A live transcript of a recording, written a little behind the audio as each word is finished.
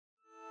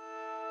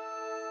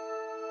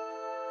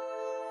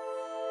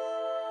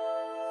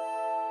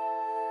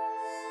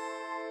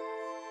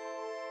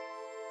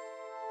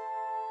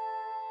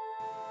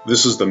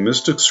This is the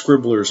Mystic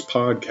Scribblers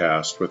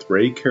podcast with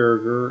Ray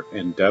Carriger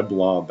and Deb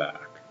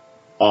Lawback,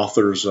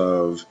 authors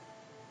of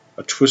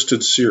A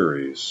Twisted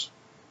Series,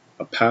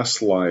 a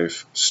past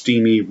life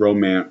steamy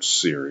romance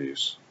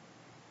series.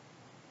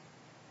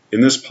 In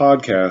this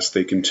podcast,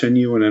 they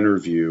continue an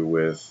interview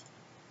with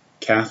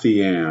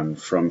Kathy Ann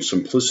from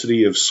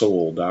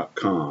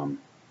simplicityofsoul.com,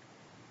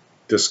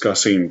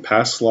 discussing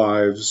past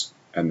lives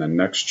and the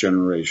next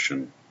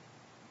generation.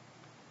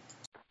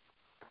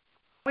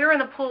 We were in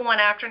the pool one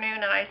afternoon,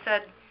 and I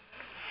said,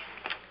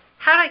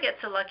 "How did I get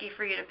so lucky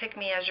for you to pick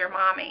me as your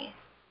mommy?"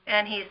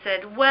 And he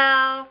said,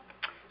 "Well,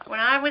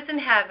 when I was in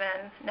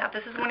heaven," now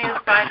this is when he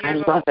was 5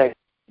 years old.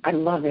 I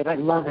love it. He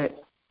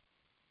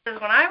says,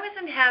 "When I was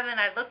in heaven,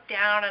 I looked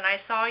down and I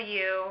saw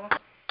you,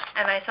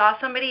 and I saw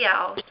somebody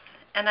else,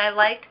 and I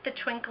liked the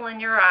twinkle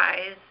in your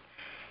eyes,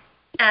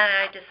 and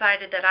I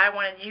decided that I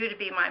wanted you to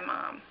be my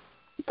mom."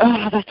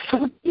 Oh, that's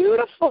so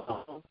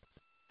beautiful.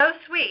 So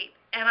sweet.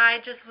 And I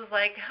just was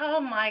like, oh,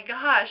 my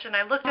gosh. And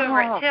I looked over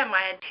at Tim.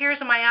 I had tears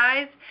in my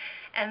eyes.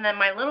 And then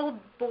my little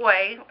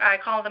boy, I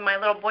called him my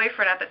little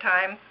boyfriend at the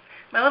time,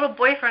 my little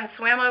boyfriend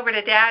swam over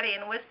to Daddy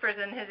and whispers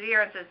in his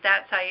ear and says,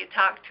 "That's how you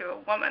talk to a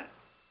woman."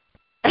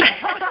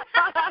 That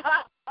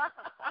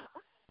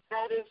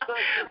is so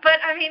good.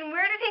 But, I mean,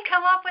 where did he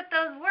come up with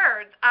those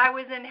words? I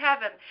was in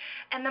heaven.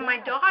 And then my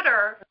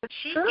daughter,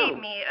 she gave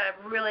me a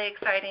really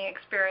exciting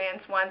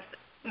experience once.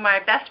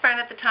 My best friend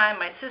at the time,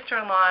 my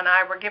sister-in-law, and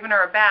I were giving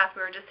her a bath.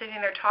 We were just sitting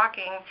there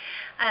talking,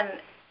 and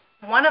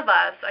one of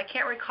us, I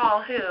can't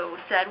recall who,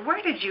 said,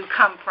 "Where did you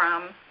come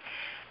from?"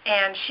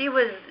 And she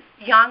was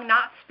young,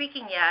 not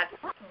speaking yet,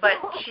 but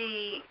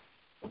she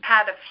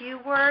had a few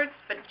words,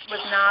 but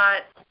was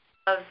not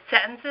of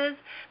sentences,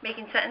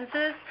 making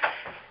sentences.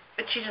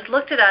 But she just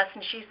looked at us,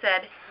 and she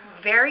said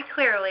very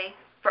clearly,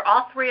 for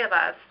all three of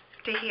us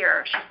to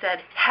hear, she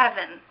said,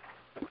 "Heaven."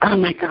 Oh,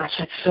 my gosh,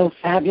 that's so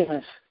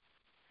fabulous.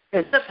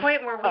 To the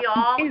point where we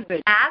all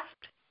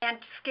gasped and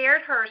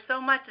scared her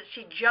so much that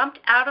she jumped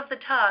out of the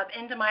tub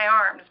into my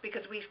arms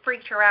because we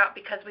freaked her out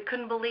because we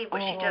couldn't believe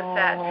what she just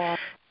said.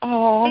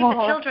 I think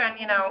the children,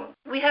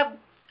 we have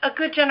a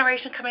good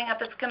generation coming up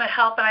that's going to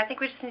help, and I think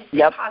we just need to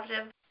stay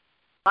positive.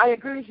 I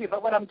agree with you,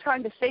 but what I'm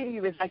trying to say to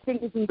you is I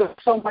think it can go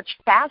so much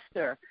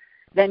faster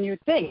than you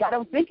think. I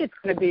don't think it's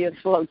going to be a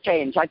slow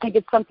change. I think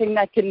it's something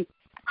that can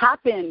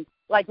happen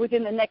like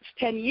within the next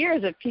 10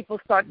 years if people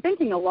start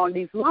thinking along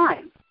these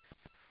lines.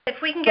 If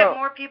we can get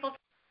more people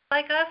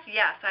like us,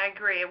 yes, I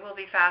agree. It will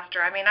be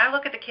faster. I mean, I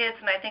look at the kids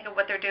and I think of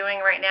what they're doing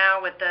right now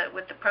with the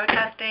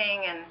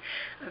protesting, and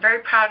I'm very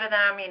proud of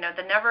them.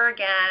 The Never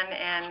Again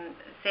and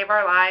Save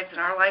Our Lives and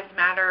Our Lives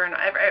Matter and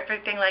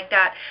everything like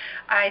that.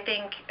 I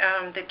think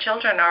the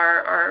children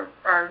are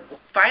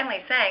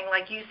finally saying,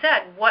 like you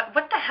said, what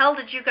the hell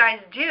did you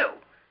guys do?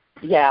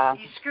 Yeah.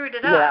 You screwed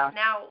it up.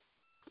 Now.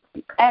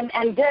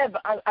 And Deb,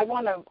 I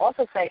want to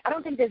also say, I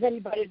don't think there's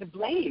anybody to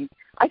blame.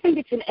 I think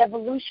it's an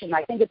evolution.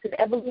 I think it's an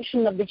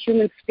evolution of the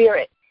human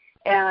spirit.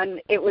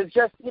 And it was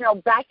just,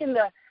 back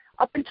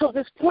up until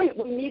this point,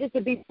 we needed to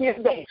be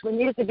fear-based. We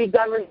needed to be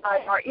governed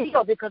by our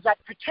ego because that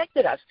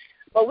protected us.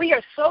 But we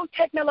are so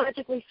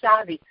technologically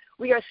savvy.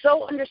 We are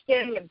so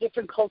understanding of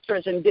different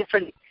cultures and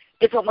different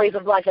ways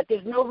of life that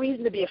there's no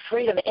reason to be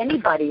afraid of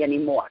anybody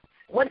anymore.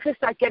 Once we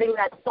start getting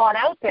that thought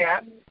out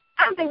there,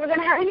 I don't think we're going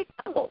to have any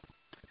trouble.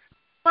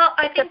 Well,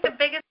 I think the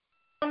biggest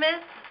problem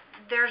is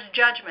there's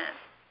judgment,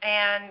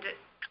 and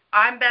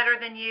I'm better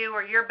than you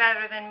or you're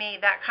better than me,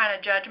 that kind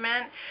of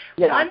judgment.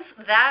 Yeah. Once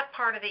that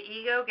part of the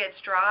ego gets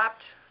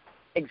dropped,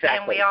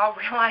 and we all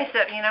realize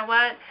that, you know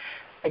what?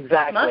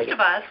 Exactly. Most of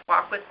us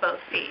walk with both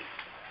feet.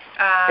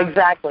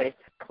 Exactly.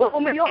 Well,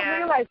 when we all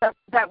realize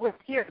that we're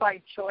here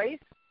by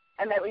choice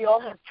and that we all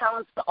have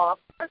talents to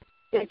offer,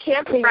 there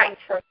can't be one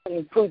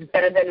person who's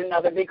better than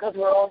another because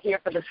we're all here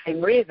for the same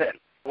reason.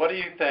 What do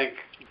you think,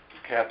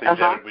 Kathy,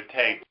 that it would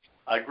take?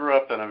 I grew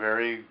up in a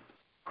very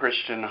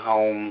Christian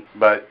home,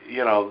 but,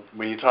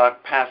 when you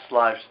talk past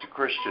lives to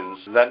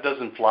Christians, that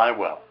doesn't fly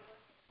well.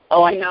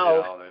 Oh, I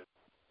know.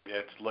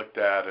 It's looked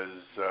at as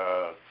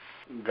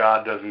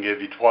God doesn't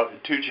give you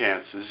two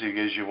chances. He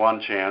gives you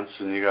one chance,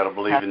 and you got to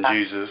believe in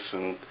Jesus,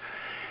 and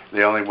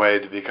the only way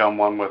to become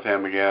one with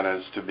him again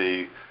is to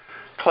be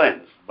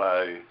cleansed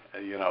by,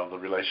 the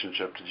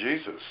relationship to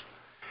Jesus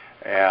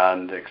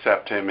and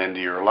accept him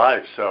into your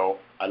life. So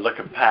I look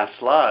at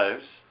past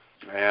lives,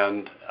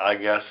 and I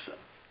guess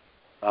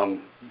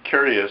I'm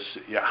curious,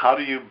 how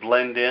do you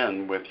blend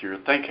in with your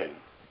thinking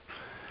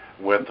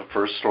with the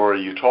first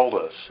story you told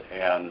us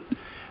and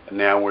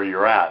now where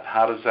you're at?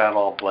 How does that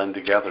all blend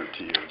together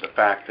to you? The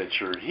fact that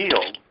you're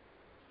healed,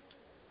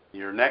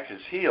 your neck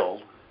is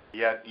healed,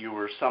 yet you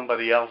were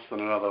somebody else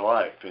in another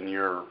life in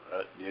your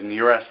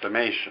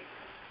estimation.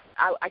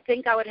 I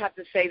think I would have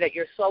to say that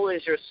your soul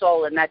is your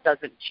soul, and that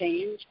doesn't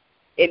change.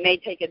 It may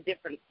take a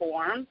different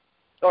form,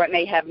 or it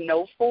may have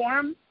no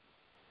form.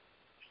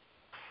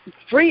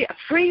 Free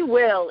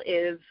will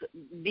is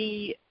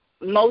the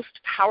most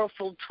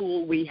powerful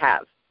tool we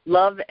have,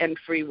 love and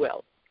free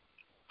will.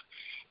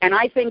 And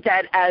I think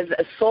that as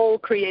a soul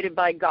created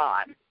by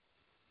God,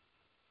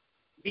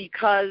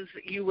 because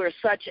you were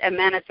such a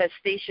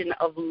manifestation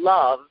of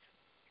love,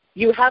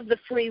 you have the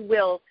free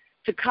will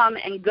to come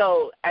and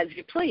go as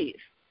you please.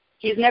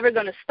 He's never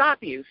going to stop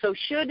you. So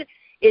should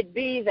it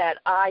be that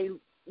I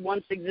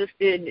once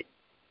existed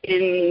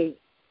in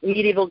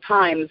medieval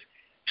times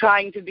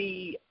trying to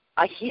be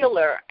a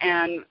healer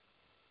and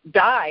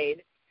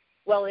died,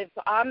 well, if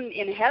I'm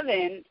in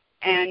heaven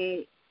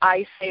and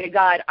I say to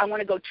God, I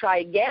want to go try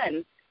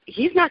again,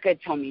 he's not going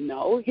to tell me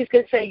no. He's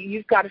going to say,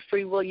 you've got a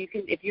free will. You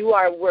can, if you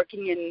are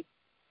working in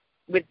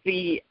with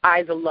the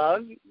eyes of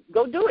love,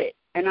 go do it.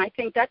 And I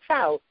think that's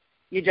how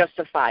you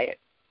justify it.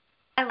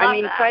 I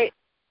mean, that.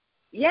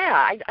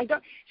 I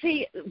don't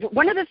see.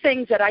 One of the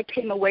things that I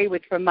came away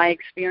with from my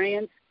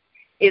experience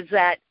is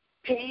that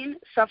pain,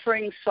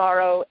 suffering,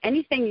 sorrow,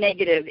 anything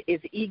negative is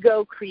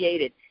ego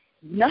created.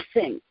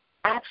 Nothing,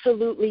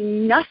 absolutely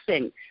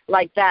nothing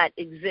like that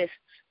exists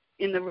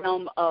in the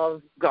realm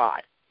of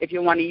God, if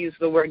you want to use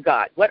the word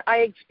God. What I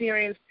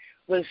experienced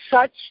was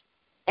such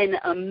an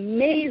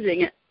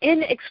amazing,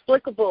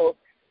 inexplicable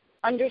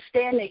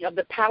understanding of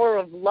the power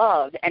of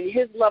love and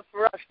his love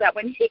for us, that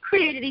when he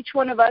created each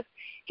one of us,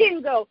 he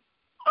didn't go,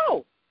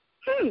 I'm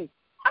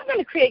going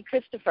to create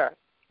Christopher.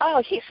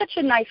 Oh, he's such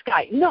a nice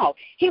guy. No,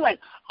 he went,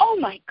 oh,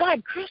 my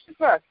God,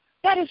 Christopher,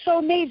 that is so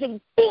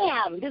amazing.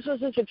 Bam! This was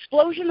this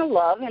explosion of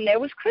love, and there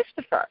was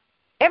Christopher.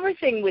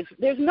 Everything was,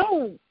 there's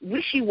no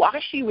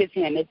wishy-washy with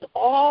him. It's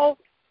all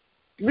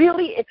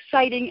really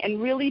exciting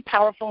and really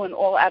powerful and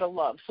all out of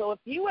love. So if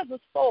you as a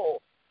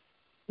soul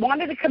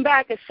wanted to come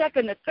back a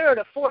second, a third,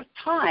 a fourth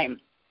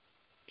time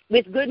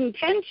with good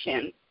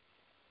intention,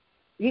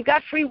 you've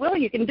got free will.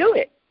 You can do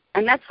it.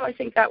 And that's how I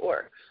think that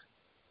works.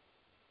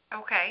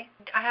 Okay.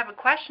 I have a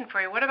question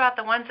for you. What about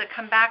the ones that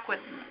come back with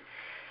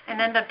and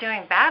end up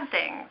doing bad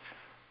things?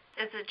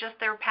 Is it just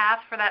their path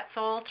for that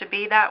soul to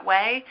be that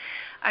way?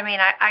 I mean,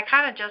 I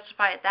kind of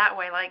justify it that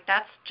way. Like,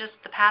 that's just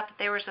the path that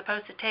they were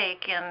supposed to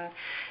take. And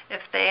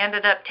if they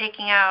ended up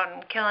taking out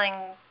and killing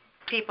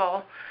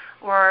people,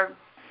 or,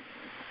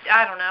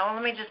 I don't know,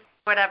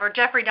 whatever,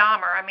 Jeffrey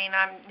Dahmer, I mean,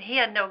 he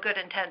had no good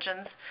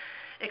intentions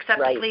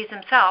except to please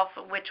himself,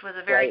 which was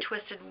a very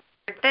twisted,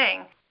 weird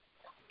thing.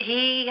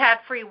 He had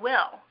free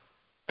will.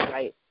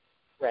 Right.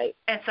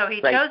 And so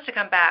he chose to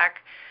come back.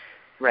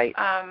 Right.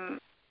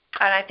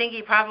 And I think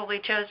he probably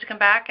chose to come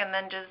back and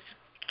then just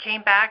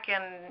came back,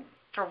 and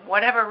for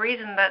whatever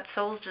reason that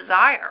souls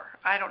desire.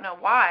 I don't know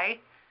why.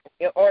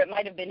 Or it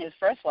might have been his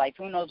first life.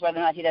 Who knows whether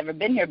or not he'd ever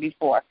been here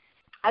before.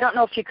 I don't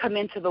know if you come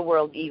into the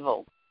world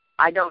evil.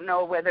 I don't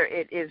know whether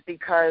it is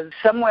because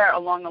somewhere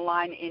along the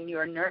line in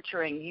your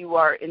nurturing you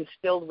are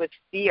instilled with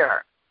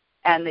fear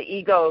and the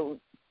ego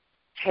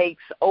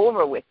takes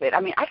over with it.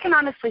 I mean, I can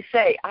honestly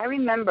say I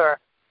remember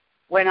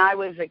when I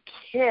was a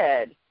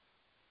kid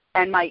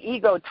and my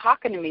ego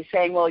talking to me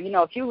saying, well,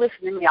 if you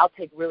listen to me, I'll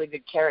take really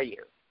good care of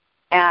you.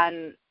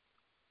 And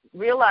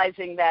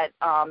realizing that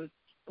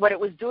what it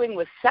was doing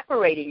was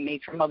separating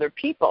me from other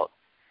people.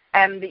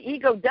 And the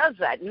ego does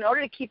that. In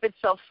order to keep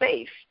itself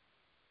safe,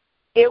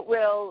 it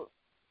will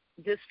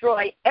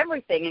destroy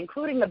everything,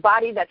 including the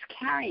body that's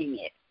carrying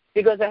it,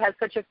 because it has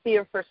such a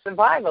fear for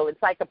survival.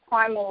 It's like a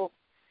primal,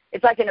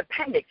 it's like an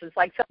appendix. It's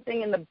like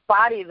something in the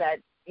body that,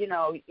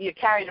 you're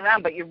carrying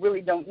around but you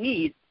really don't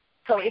need.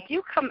 So if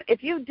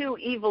you do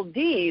evil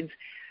deeds,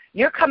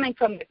 you're coming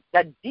from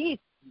a deep,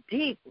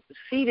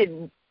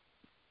 deep-seated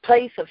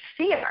place of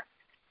fear,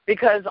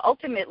 because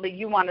ultimately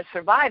you want to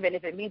survive, and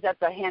if it means at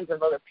the hands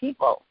of other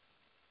people,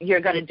 you're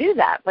going to do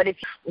that. But if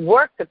you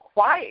work to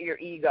quiet your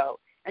ego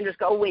and just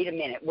go, wait a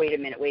minute.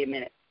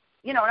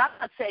 And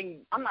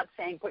I'm not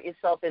saying put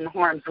yourself in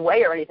harm's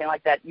way or anything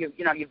like that.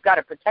 You've got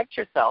to protect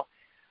yourself,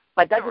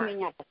 but doesn't mean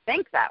you have to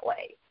think that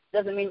way.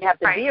 Doesn't mean you have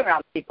to be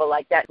around people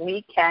like that.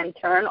 We can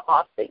turn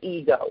off the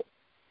ego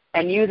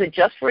and use it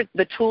just for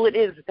the tool it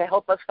is to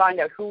help us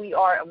find out who we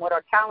are and what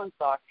our talents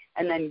are,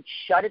 and then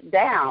shut it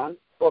down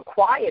or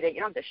quiet it. You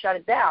don't have to shut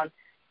it down.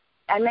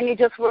 And then you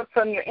just work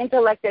from your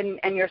intellect and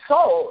your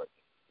soul.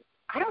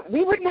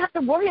 We wouldn't have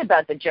to worry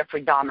about the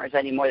Jeffrey Dahmers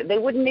anymore. They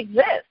wouldn't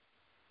exist.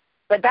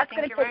 But that's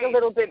going to take a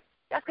little bit.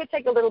 That's going to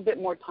take a little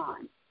bit more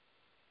time.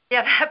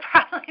 Yeah, that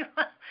probably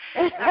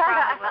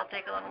will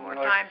take a little more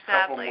time,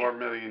 sadly. A couple more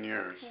million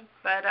years.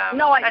 But there's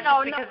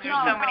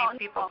so many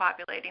people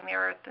populating the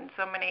earth, and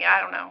so many,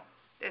 I don't know.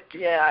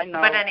 I know.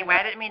 But anyway,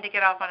 I didn't mean to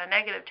get off on a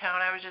negative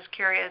tone. I was just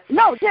curious.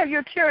 No, yeah,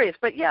 you're curious.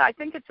 But, yeah, I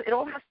think it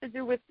all has to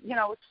do with,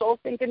 soul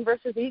thinking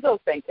versus ego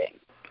thinking.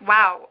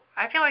 Wow.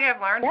 I feel like I've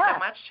learned so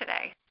much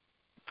today.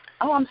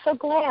 Oh, I'm so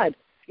glad.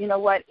 You know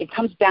what? It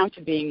comes down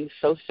to being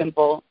so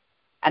simple.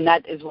 And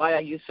that is why I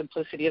use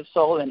simplicity of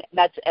soul, and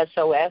that's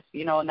SOS,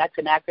 and that's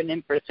an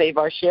acronym for Save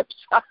Our Ships.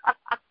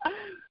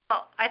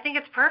 Well, I think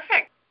it's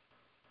perfect.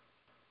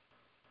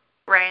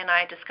 Ray and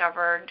I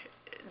discovered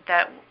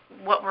that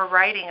what we're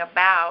writing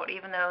about,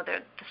 even though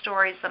the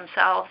stories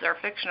themselves are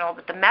fictional,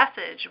 but the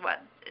message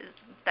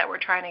that we're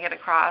trying to get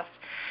across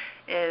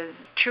is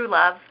true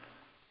love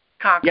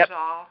conquers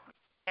all.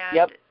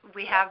 And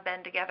we have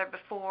been together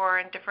before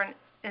in different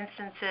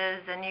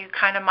instances, and you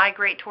kind of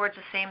migrate towards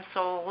the same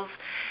souls,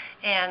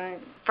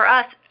 And for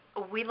us,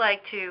 we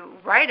like to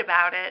write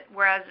about it,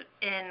 whereas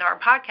in our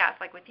podcast,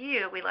 like with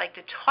you, we like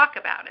to talk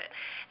about it.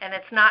 And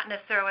it's not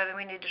necessarily that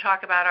we need to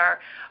talk about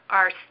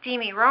our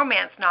steamy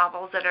romance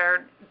novels that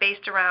are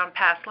based around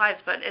past lives,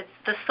 but it's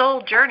the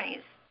soul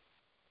journeys.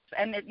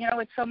 And,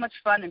 it's so much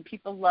fun, and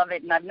people love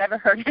it, and I've never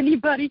heard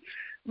anybody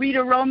read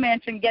a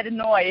romance and get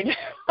annoyed.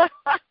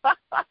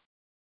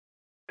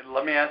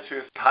 Let me ask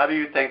you, how do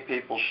you think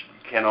people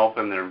can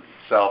open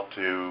themselves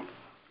to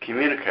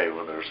communicate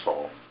with their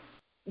soul?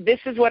 This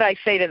is what I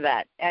say to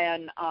that,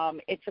 and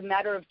it's a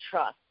matter of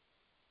trust.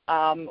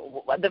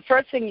 The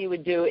first thing you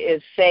would do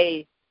is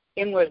say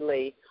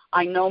inwardly,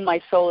 I know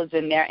my soul is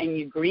in there, and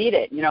you greet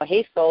it.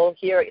 Hey, soul,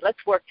 here,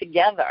 let's work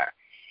together.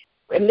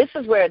 And this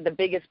is where the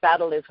biggest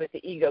battle is with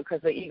the ego,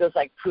 because the ego's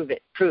like, prove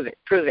it, prove it,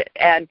 prove it.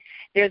 And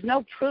there's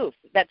no proof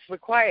that's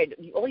required.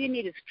 All you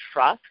need is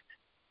trust.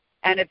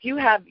 And if you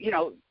have,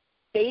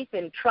 faith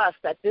and trust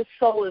that this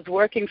soul is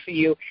working for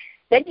you,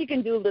 then you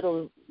can do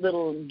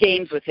little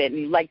games with it.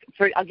 And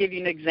I'll give you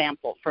an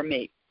example for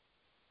me.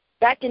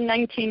 Back in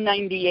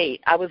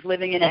 1998, I was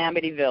living in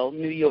Amityville,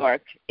 New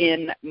York,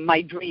 in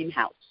my dream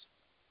house.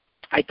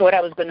 I thought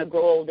I was going to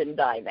grow old and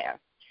die there.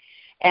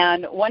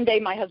 And one day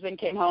my husband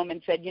came home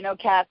and said,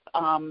 Kath,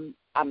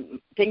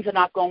 things are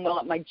not going well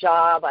at my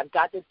job. I've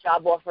got this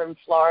job offer in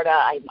Florida.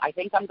 I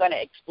think I'm going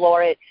to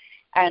explore it.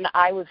 And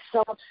I was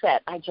so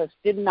upset. I just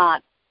did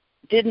not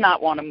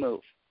want to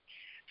move.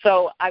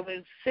 So I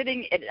was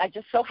sitting, it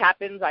just so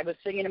happens I was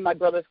singing in my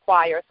brother's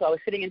choir, so I was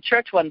sitting in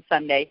church one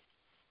Sunday,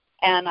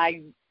 and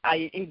I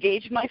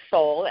engaged my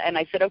soul, and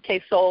I said,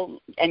 okay, soul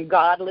and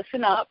God,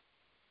 listen up.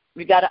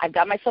 I've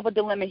got myself a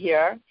dilemma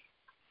here.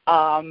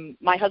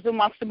 My husband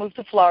wants to move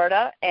to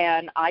Florida,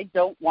 and I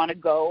don't want to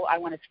go. I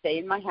want to stay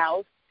in my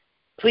house.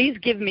 Please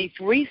give me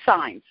 3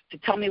 signs to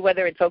tell me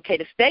whether it's okay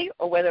to stay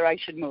or whether I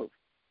should move.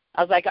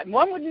 I was like,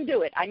 one wouldn't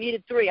do it. I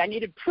needed 3. I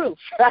needed proof.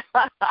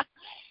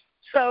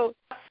 So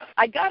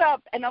I got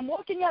up, and I'm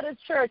walking out of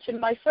church, and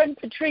my friend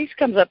Patrice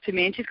comes up to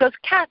me, and she goes,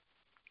 Kat,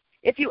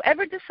 if you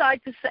ever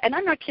decide to sell, and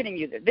I'm not kidding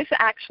you, this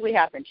actually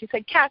happened. She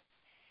said, Kat,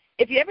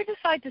 if you ever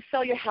decide to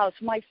sell your house,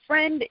 my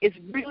friend is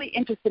really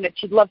interested in it.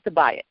 She'd love to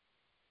buy it.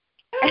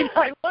 And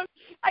I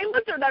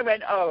looked at her, and I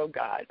went, oh,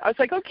 God. I was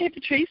like, okay,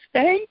 Patrice,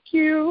 thank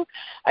you.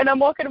 And I'm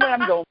walking away,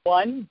 and I'm going,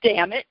 one,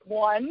 damn it.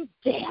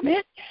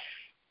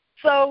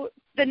 So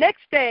the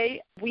next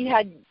day, we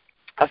had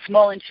a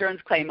small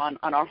insurance claim on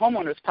our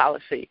homeowner's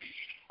policy.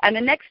 And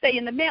the next day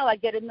in the mail, I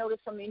get a notice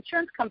from the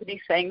insurance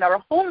company saying that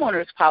our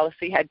homeowner's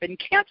policy had been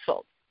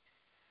canceled.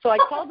 So I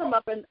called them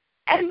up, and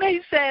they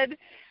said,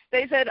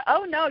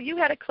 oh, no, you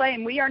had a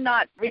claim. We are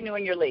not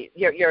renewing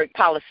your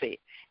policy.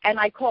 And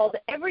I called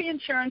every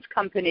insurance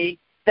company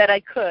that I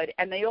could,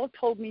 and they all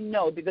told me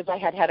no because I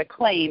had a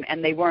claim,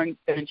 and they weren't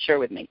going to insure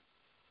with me.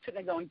 So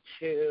they're going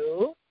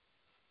to.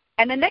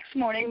 And the next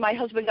morning, my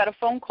husband got a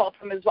phone call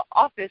from his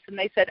office, and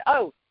they said,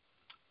 oh,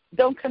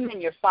 don't come in,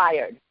 you're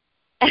fired.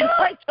 And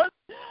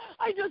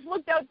I just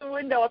looked out the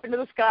window up into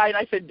the sky, and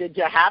I said, did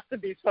you have to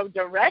be so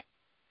direct?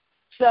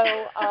 So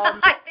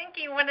I think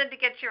he wanted to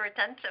get your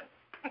attention.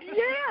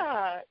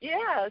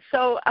 Yeah.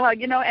 So,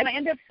 and I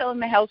ended up selling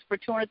the house for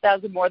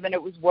 $200,000 more than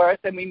it was worth,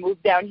 and we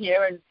moved down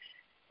here,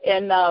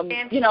 and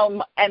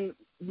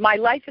my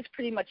life has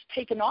pretty much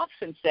taken off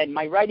since then.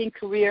 My writing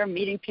career,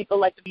 meeting people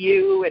like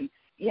you, and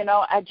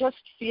I just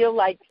feel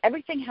like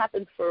everything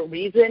happens for a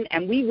reason,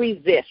 and we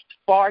resist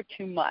far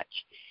too much.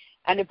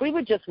 And if we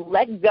would just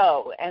let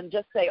go and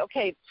just say,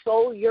 okay,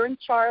 soul, you're in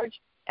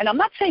charge. And I'm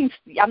not saying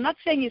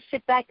you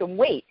sit back and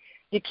wait.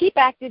 You keep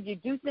active, you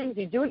do things,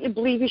 you do what you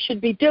believe you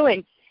should be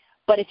doing.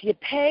 But if you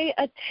pay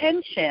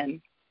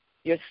attention,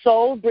 your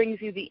soul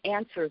brings you the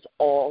answers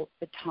all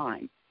the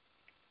time.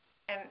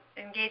 And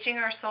engaging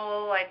our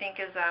soul, I think,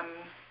 is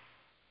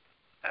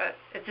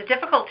it's a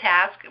difficult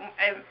task.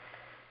 It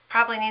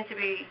probably needs to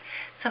be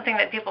something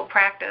that people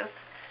practice.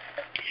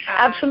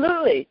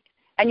 Absolutely.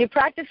 And you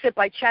practice it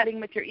by chatting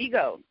with your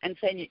ego and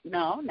saying,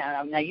 no,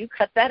 you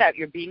cut that out.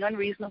 You're being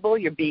unreasonable.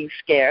 You're being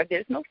scared.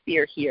 There's no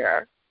fear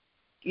here.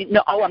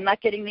 I'm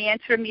not getting the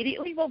answer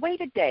immediately. Well,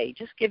 wait a day.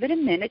 Just give it a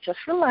minute. Just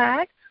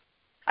relax.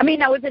 I mean,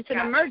 now, if it's an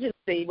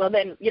emergency, well,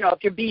 then,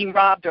 if you're being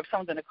robbed or if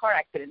someone's in a car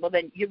accident, well,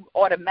 then you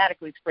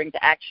automatically spring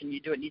to action. You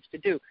do what needs to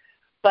do.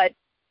 But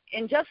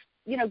in just,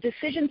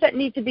 decisions that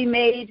need to be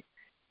made,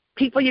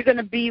 people you're going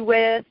to be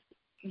with,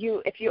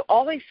 if you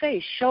always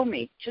say, show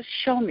me, just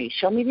show me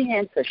the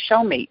answer,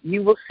 show me,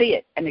 you will see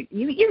it. And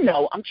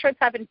I'm sure it's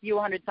happened to you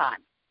 100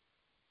 times.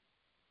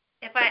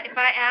 If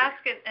I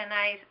ask it, and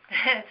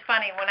it's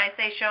funny, when I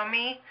say show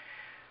me,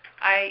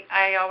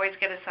 I always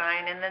get a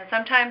sign. And then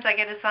sometimes I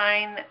get a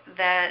sign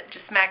that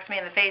just smacks me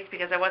in the face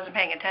because I wasn't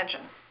paying attention.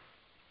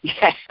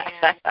 And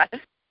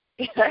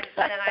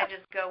then I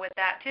just go with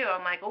that, too.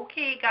 I'm like,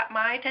 okay, got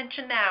my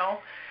attention now.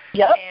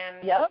 Yep.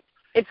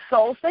 It's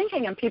soul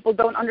thinking, and people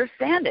don't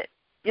understand it.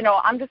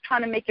 I'm just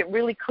trying to make it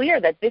really clear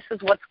that this is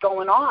what's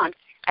going on.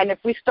 And if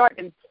we start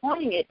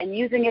employing it and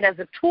using it as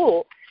a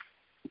tool,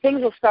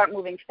 things will start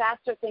moving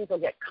faster. Things will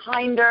get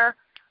kinder.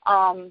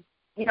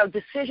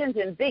 decisions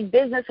in big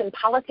business and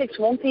politics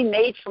won't be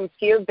made from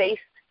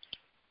fear-based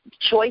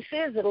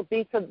choices. It'll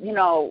be for,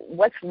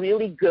 what's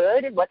really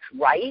good and what's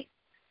right.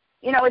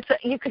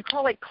 You could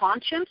call it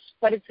conscience,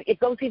 but it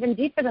goes even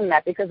deeper than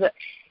that because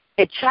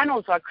it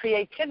channels our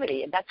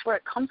creativity, and that's where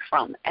it comes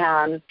from.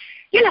 And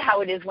you know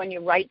how it is when you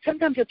write.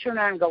 Sometimes you'll turn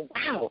around and go,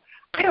 wow,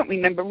 I don't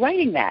remember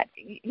writing that.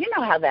 You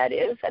know how that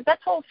is.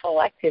 That's all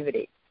soul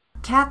activity.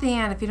 Kathy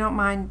Ann, if you don't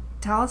mind,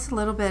 tell us a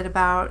little bit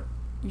about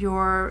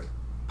your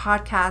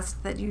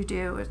podcast that you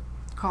do. It's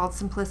called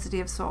Simplicity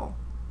of Soul.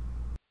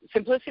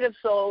 Simplicity of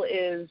Soul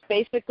is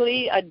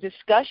basically a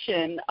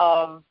discussion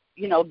of,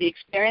 the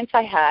experience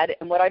I had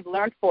and what I've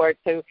learned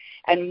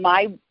and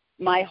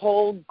my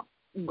whole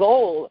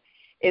goal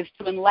is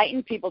to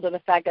enlighten people to the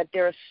fact that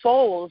their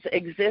souls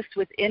exist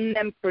within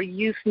them for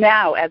use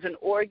now as an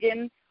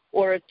organ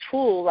or a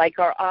tool like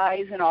our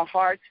eyes and our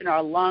hearts and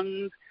our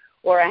lungs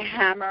or a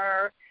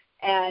hammer.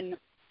 And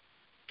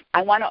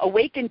I want to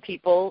awaken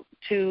people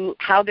to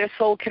how their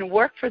soul can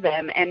work for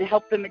them and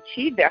help them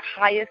achieve their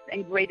highest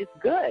and greatest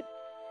good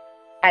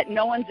at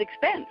no one's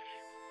expense.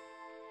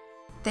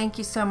 Thank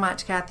you so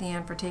much, Kathy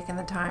Ann, for taking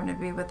the time to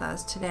be with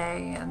us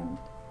today and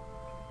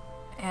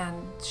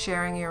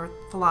sharing your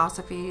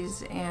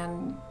philosophies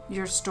and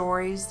your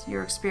stories,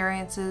 your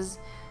experiences.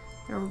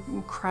 They're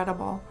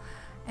incredible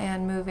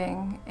and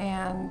moving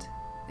and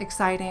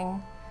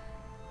exciting.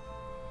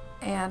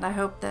 And I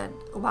hope that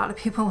a lot of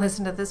people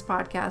listen to this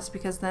podcast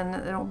because then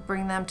it'll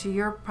bring them to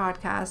your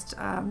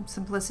podcast,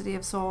 Simplicity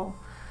of Soul.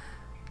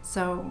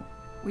 So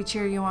we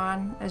cheer you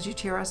on as you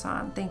cheer us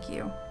on. Thank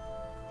you.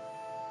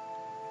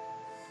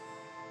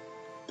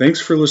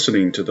 Thanks for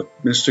listening to the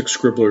Mystic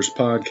Scribblers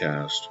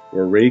podcast,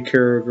 where Ray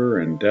Carriger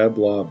and Deb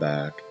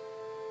Lawback,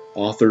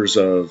 authors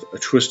of A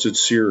Twisted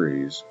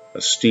Series,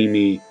 a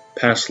steamy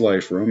past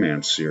life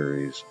romance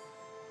series,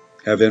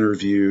 have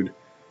interviewed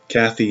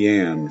Kathy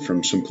Ann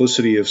from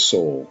Simplicity of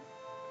Soul.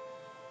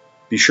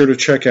 Be sure to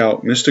check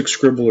out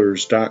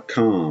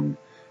mysticscribblers.com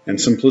and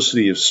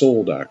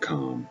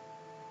simplicityofsoul.com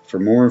for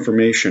more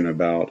information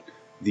about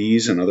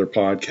these and other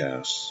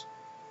podcasts.